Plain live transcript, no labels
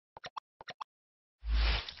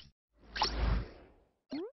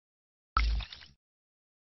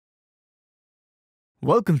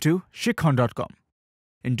Welcome to Sikkhon.com.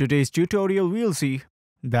 In today's tutorial, we'll see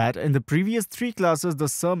that in the previous three classes, the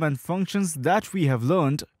sum and functions that we have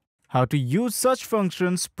learned how to use such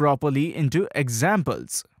functions properly into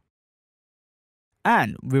examples.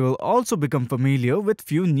 And we will also become familiar with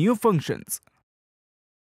few new functions.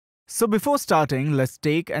 So before starting, let's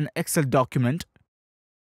take an Excel document.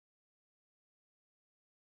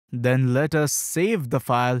 Then let us save the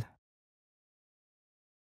file.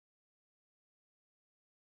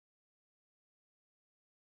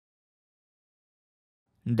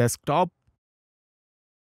 Desktop.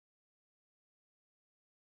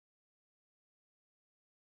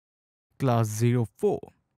 Class 04.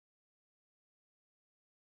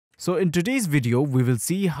 So in today's video, we will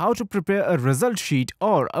see how to prepare a result sheet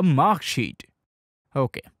or a mark sheet.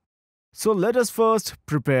 Okay, so let us first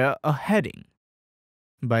prepare a heading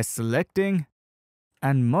by selecting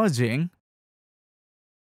and merging,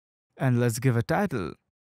 and let's give a title,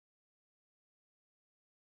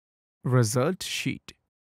 Result Sheet.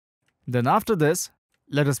 Then after this,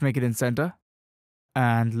 let us make it in center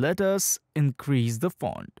and let us increase the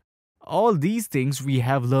font. All these things we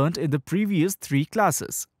have learned in the previous three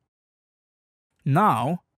classes.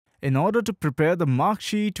 Now, in order to prepare the mark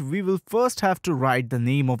sheet, we will first have to write the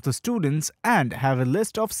name of the students and have a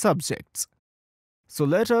list of subjects. So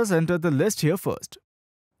let us enter the list here first.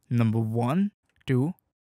 Number 1, 2,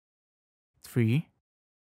 3,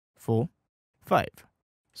 4, 5.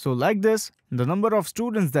 So like this, the number of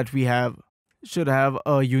students that we have should have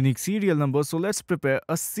a unique serial number, so let's prepare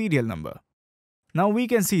a serial number. Now we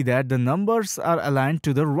can see that the numbers are aligned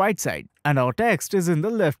to the right side and our text is in the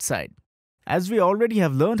left side. As we already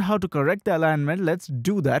have learned how to correct the alignment, let's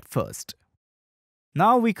do that first.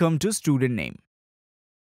 Now we come to student name.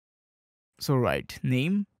 So write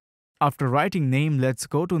name. After writing name, let's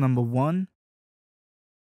go to number 1.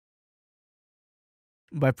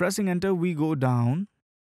 By pressing enter, we go down.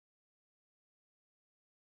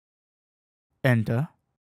 Enter.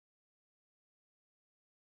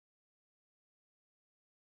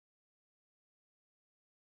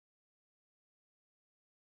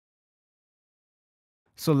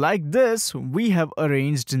 So like this, we have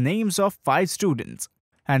arranged names of 5 students.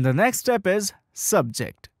 And the next step is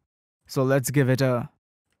subject. So let's give it a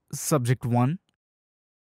subject 1,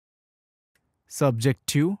 subject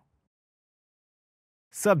 2,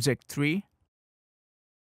 subject 3,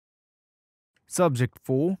 subject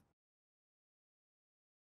 4,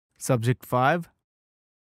 subject 5,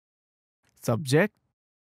 subject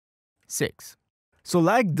 6. So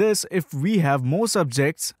like this, if we have more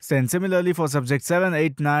subjects, then similarly for subject 7,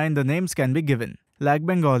 8, 9, the names can be given. Like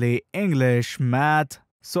Bengali, English, Math.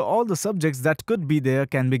 So all the subjects that could be there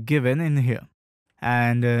can be given in here.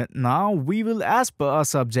 And now we will, as per our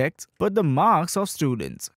subjects, put the marks of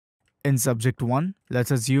students. In subject 1,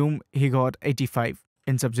 let's assume he got 85.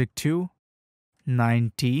 In subject 2,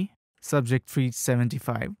 90. Subject 3,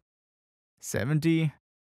 75. 70.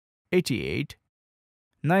 88.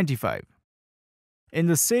 95. In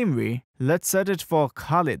the same way, let's set it for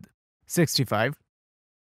Khalid, 65,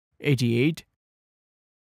 88,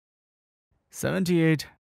 78,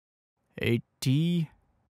 80,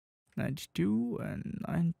 92 and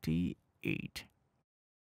 98.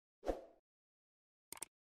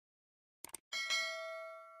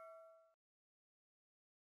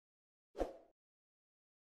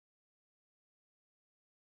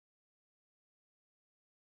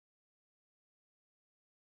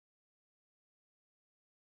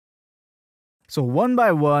 So one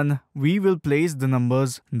by one, we will place the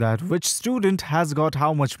numbers that which student has got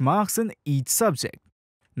how much marks in each subject.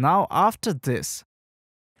 Now after this,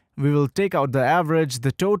 we will take out the average,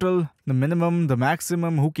 the total, the minimum, the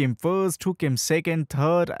maximum, who came first, who came second,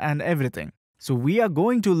 third, and everything. So we are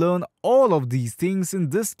going to learn all of these things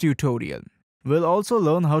in this tutorial. We'll also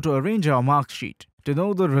learn how to arrange our mark sheet to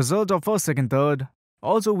know the result of first, second, third.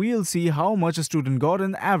 Also, we'll see how much a student got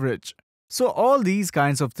in average. So all these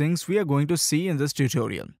kinds of things we are going to see in this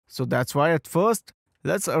tutorial. So that's why at first,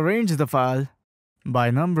 let's arrange the file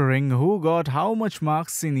by numbering who got how much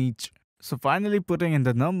marks in each. So finally putting in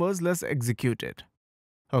the numbers, let's execute it.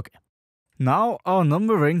 Okay. Now our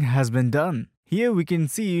numbering has been done. Here we can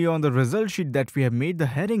see on the result sheet that we have made, the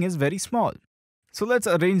heading is very small. So let's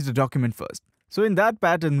arrange the document first. So in that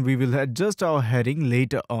pattern, we will adjust our heading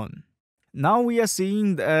later on. Now we are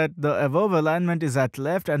seeing that the above alignment is at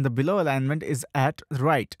left and the below alignment is at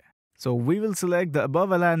right. So we will select the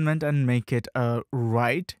above alignment and make it a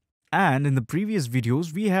right. And in the previous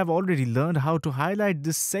videos, we have already learned how to highlight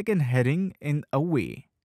this second heading in a way.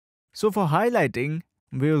 So for highlighting,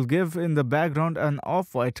 we will give in the background an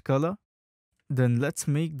off-white color. Then let's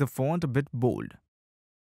make the font a bit bold.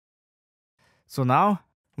 So now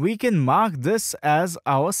we can mark this as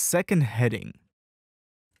our second heading.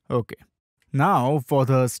 Okay. Now for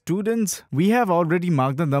the students, we have already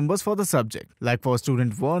marked the numbers for the subject. Like for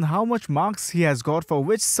student 1, how much marks he has got for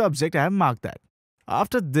which subject, I have marked that.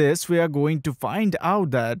 After this, we are going to find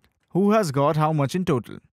out that who has got how much in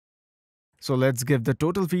total. So let's give the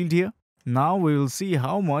total field here. Now we will see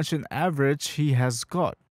how much in average he has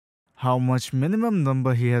got, how much minimum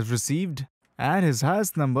number he has received, and his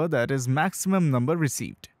highest number, that is maximum number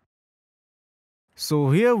received.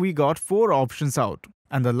 So here we got 4 options out,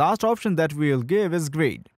 and the last option that we will give is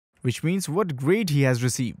grade, which means what grade he has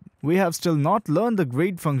received. We have still not learned the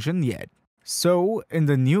grade function yet. So in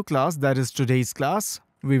the new class, that is today's class,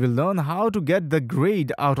 we will learn how to get the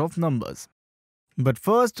grade out of numbers. But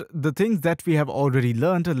first, the things that we have already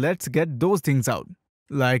learned, let's get those things out.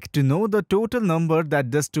 Like to know the total number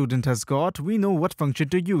that the student has got, we know what function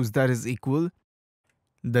to use, that is equal,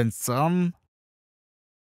 then sum.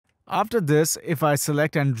 After this, if I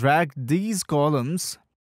select and drag these columns,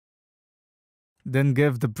 then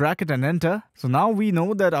give the bracket and enter. So now we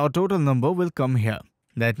know that our total number will come here.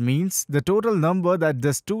 That means the total number that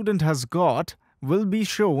the student has got will be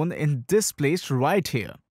shown in this place right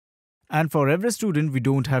here. And for every student, we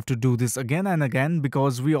don't have to do this again and again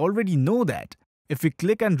because we already know that. If we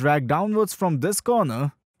click and drag downwards from this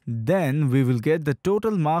corner, then we will get the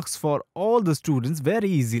total marks for all the students very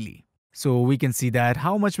easily. So we can see that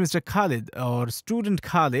how much Mr. Khalid or student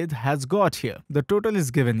Khalid has got here. The total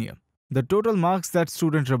is given here. The total marks that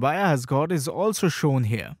student Rabaya has got is also shown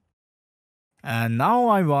here. And now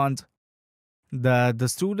I want that the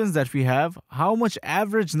students that we have, how much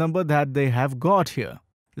average number that they have got here.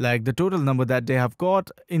 Like the total number that they have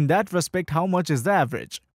got, in that respect, how much is the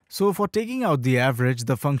average? So for taking out the average,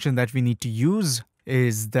 the function that we need to use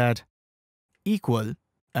is that equal,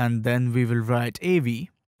 and then we will write AV.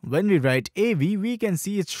 When we write AV, we can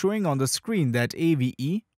see it's showing on the screen that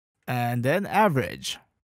AVE and then average.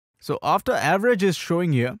 So after average is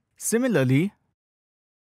showing here, similarly,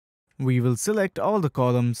 we will select all the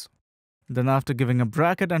columns. Then after giving a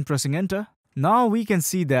bracket and pressing enter, now we can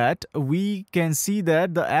see that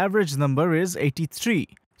the average number is 83.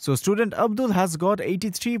 So student Abdul has got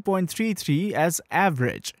 83.33 as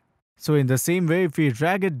average. So in the same way, if we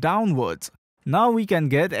drag it downwards, now we can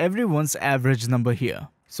get everyone's average number here.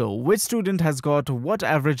 So which student has got what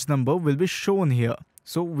average number will be shown here.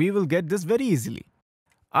 So we will get this very easily.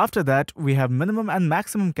 After that, we have minimum and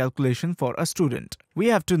maximum calculation for a student. We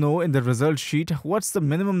have to know in the result sheet what's the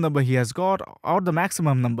minimum number he has got or the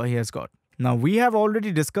maximum number he has got. Now we have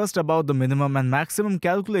already discussed about the minimum and maximum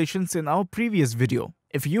calculations in our previous video.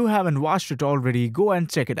 If you haven't watched it already, go and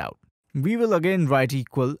check it out. We will again write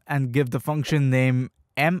equal and give the function name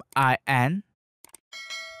min.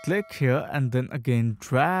 Click here and then again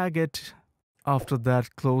drag it. After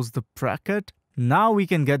that, close the bracket. Now we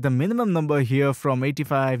can get the minimum number here from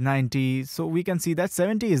 85, 90. So we can see that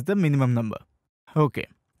 70 is the minimum number. Okay.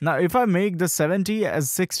 Now if I make the 70 as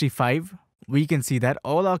 65, we can see that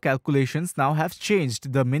all our calculations now have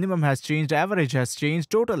changed. The minimum has changed, average has changed,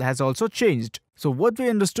 total has also changed. So what we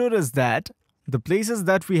understood is that the places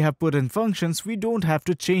that we have put in functions, we don't have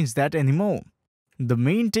to change that anymore. The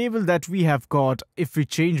main table that we have got, if we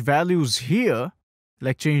change values here,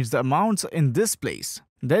 like change the amounts in this place,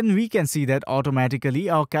 then we can see that automatically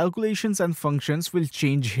our calculations and functions will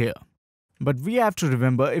change here. But we have to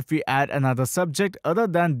remember, if we add another subject other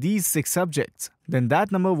than these 6 subjects, then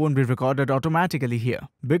that number won't be recorded automatically here.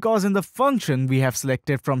 Because in the function we have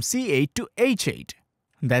selected from C8 to H8.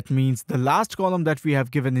 That means the last column that we have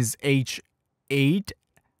given is H8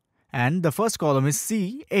 and the first column is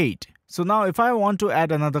C8. So now if I want to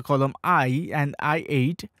add another column I and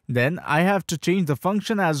I8, then I have to change the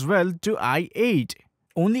function as well to I8.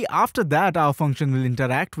 Only after that our function will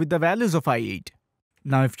interact with the values of I8.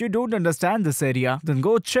 Now if you don't understand this area, then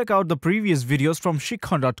go check out the previous videos from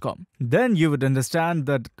Sikkhon.com. Then you would understand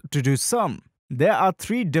that to do sum, there are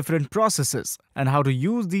 3 different processes and how to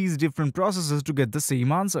use these different processes to get the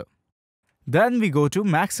same answer. Then we go to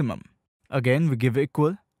maximum. Again we give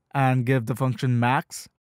equal and give the function max.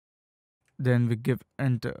 Then we give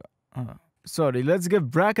enter. Let's give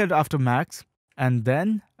bracket after max. And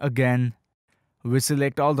then again we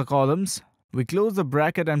select all the columns. We close the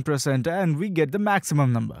bracket and press enter and we get the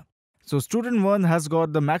maximum number. So student 1 has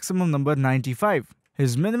got the maximum number 95.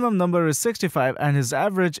 His minimum number is 65 and his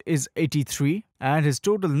average is 83 and his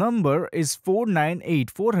total number is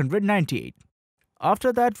 498.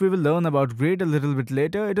 After that we will learn about grade a little bit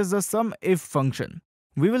later. It is the sum if function.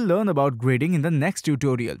 We will learn about grading in the next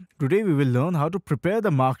tutorial. Today we will learn how to prepare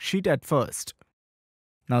the mark sheet at first.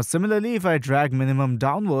 Now similarly, if I drag minimum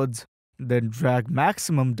downwards, then drag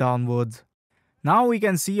maximum downwards. Now we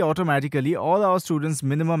can see automatically all our students'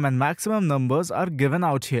 minimum and maximum numbers are given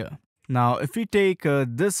out here. Now if we take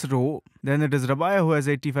this row, then it is Rabaya who has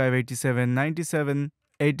 85, 87, 97,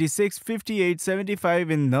 86, 58,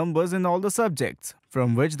 75 in numbers in all the subjects,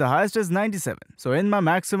 from which the highest is 97. So in my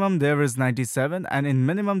maximum there is 97 and in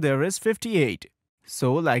minimum there is 58.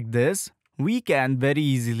 So like this, we can very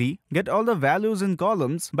easily get all the values in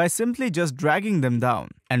columns by simply just dragging them down.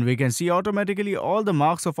 And we can see automatically all the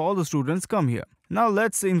marks of all the students come here. Now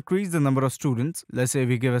let's increase the number of students. Let's say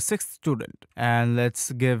we give a 6th student and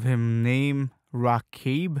let's give him name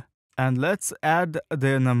Rakib and let's add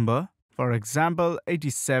their number. For example,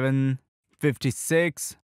 87,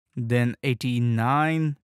 56, then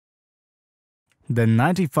 89, then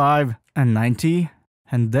 95 and 90,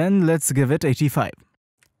 and then let's give it 85.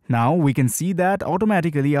 Now we can see that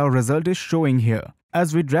automatically our result is showing here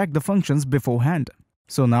as we drag the functions beforehand.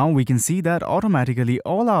 So now we can see that automatically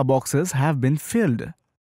all our boxes have been filled.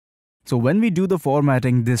 So when we do the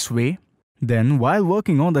formatting this way, then while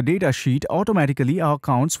working on the data sheet, automatically our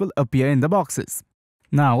counts will appear in the boxes.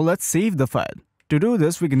 Now let's save the file. To do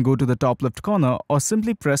this, we can go to the top left corner or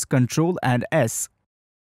simply press Ctrl and S.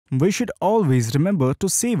 We should always remember to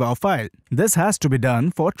save our file. This has to be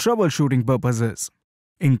done for troubleshooting purposes.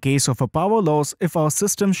 In case of a power loss, if our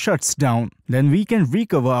system shuts down, then we can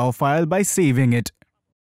recover our file by saving it.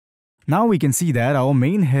 Now we can see that our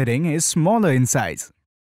main heading is smaller in size.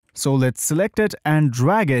 So let's select it and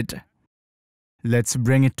drag it. Let's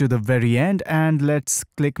bring it to the very end and let's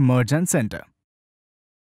click Merge and Center.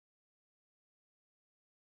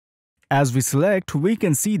 As we select, we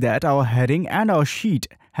can see that our heading and our sheet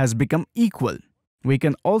has become equal. We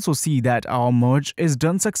can also see that our merge is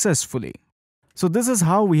done successfully. So this is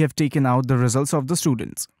how we have taken out the results of the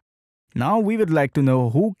students. Now we would like to know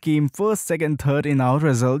who came first, second, third in our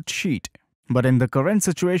result sheet. But in the current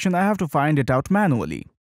situation, I have to find it out manually.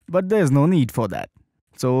 But there's no need for that.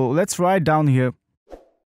 So let's write down here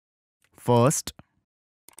first,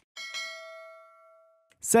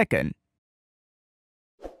 second,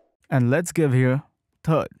 and let's give here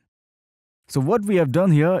third. So what we have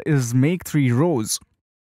done here is make 3 rows.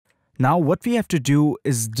 Now what we have to do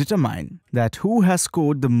is determine that who has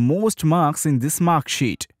scored the most marks in this mark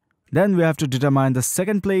sheet. Then we have to determine the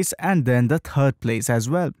second place and then the third place as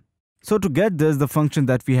well. So to get this, the function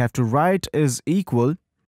that we have to write is equal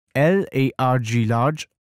larg large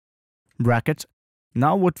bracket.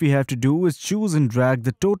 Now what we have to do is choose and drag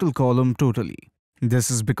the total column totally. This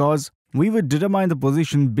is because we would determine the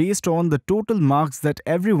position based on the total marks that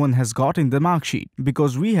everyone has got in the mark sheet,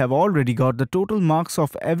 because we have already got the total marks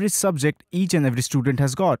of every subject each and every student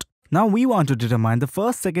has got. Now we want to determine the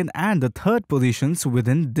first, second and the third positions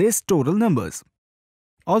within these total numbers.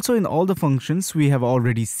 Also in all the functions, we have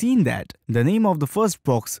already seen that the name of the first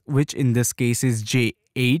box, which in this case is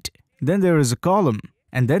J8, then there is a column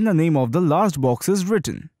and then the name of the last box is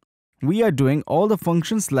written. We are doing all the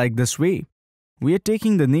functions like this way. We are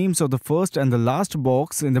taking the names of the first and the last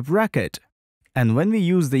box in the bracket. And when we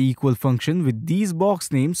use the equal function with these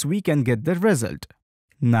box names, we can get the result.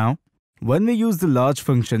 Now, when we use the large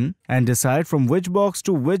function and decide from which box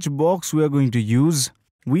to which box we are going to use,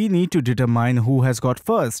 we need to determine who has got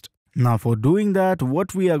first. Now for doing that,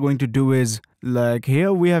 what we are going to do is, like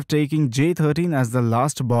here we have taken J13 as the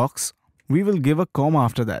last box. We will give a comma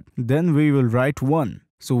after that. Then we will write 1.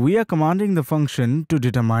 So we are commanding the function to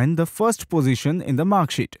determine the first position in the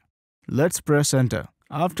mark sheet. Let's press enter.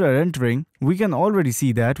 After entering, we can already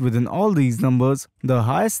see that within all these numbers, the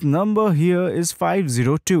highest number here is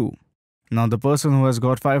 502. Now the person who has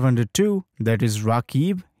got 502, that is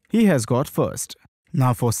Rakib, he has got first.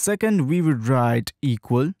 Now for second, we would write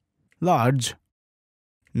equal large.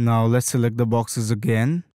 Now let's select the boxes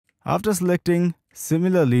again. After selecting,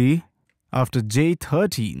 similarly, after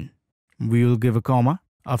J13, we will give a comma.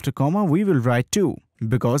 After comma, we will write 2,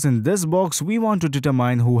 because in this box, we want to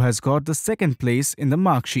determine who has got the second place in the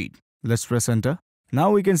mark sheet. Let's press enter.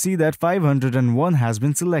 Now we can see that 501 has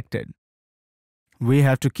been selected. We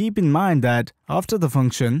have to keep in mind that after the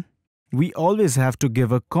function, we always have to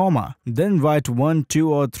give a comma, then write 1,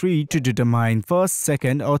 2 or 3 to determine first,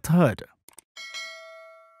 second or third.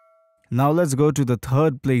 Now let's go to the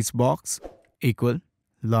third place box, equal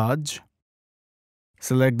large.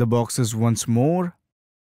 Select the boxes once more,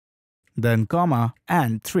 then comma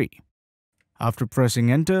and 3. After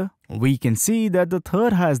pressing enter, we can see that the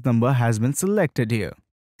third highest number has been selected here.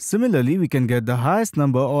 Similarly, we can get the highest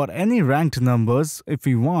number or any ranked numbers if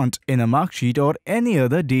we want in a mark sheet or any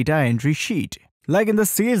other data entry sheet. Like in the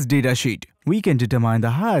sales data sheet, we can determine the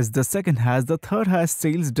highest, the second highest, the third highest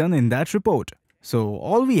sales done in that report. So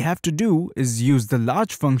all we have to do is use the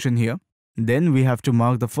large function here. Then we have to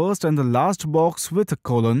mark the first and the last box with a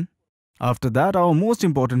colon. After that, our most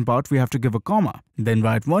important part, we have to give a comma. Then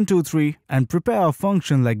write 1, 2, 3 and prepare our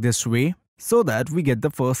function like this way so that we get the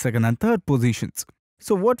first, second and third positions.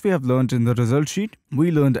 So what we have learned in the result sheet, we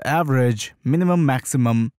learned average, minimum,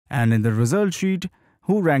 maximum, and in the result sheet,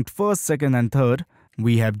 who ranked first, second and third,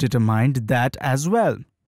 we have determined that as well.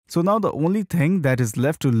 So now the only thing that is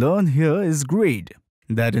left to learn here is grade.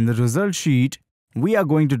 That in the result sheet, we are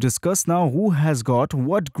going to discuss now who has got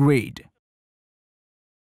what grade.